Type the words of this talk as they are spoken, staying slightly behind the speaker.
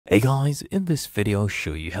Hey guys, in this video I'll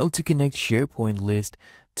show you how to connect SharePoint list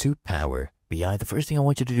to Power BI. The first thing I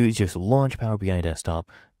want you to do is just launch Power BI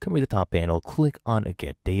desktop, come to the top panel, click on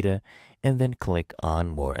Get Data, and then click on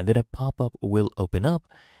More. And then a pop-up will open up.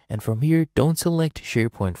 And from here, don't select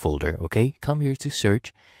SharePoint folder, okay? Come here to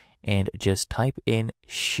search and just type in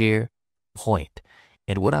SharePoint.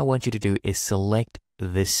 And what I want you to do is select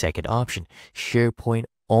this second option, SharePoint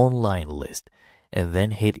Online List, and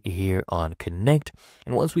then hit here on Connect.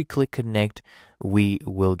 And once we click Connect, we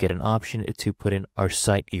will get an option to put in our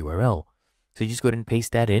site URL. So you just go ahead and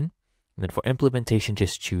paste that in. And then for implementation,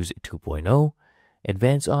 just choose 2.0.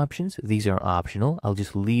 Advanced options, these are optional. I'll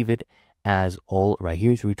just leave it as all right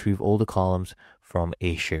here to retrieve all the columns from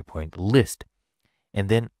a SharePoint list. And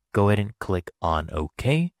then go ahead and click on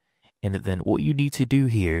OK. And then what you need to do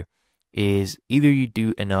here is either you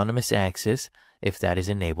do anonymous access if that is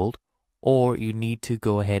enabled, or you need to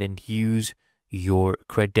go ahead and use your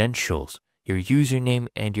credentials, your username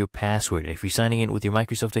and your password. If you're signing in with your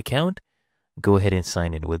Microsoft account, go ahead and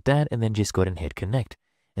sign in with that, and then just go ahead and hit connect.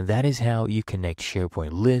 And that is how you connect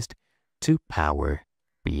SharePoint list to Power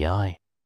BI.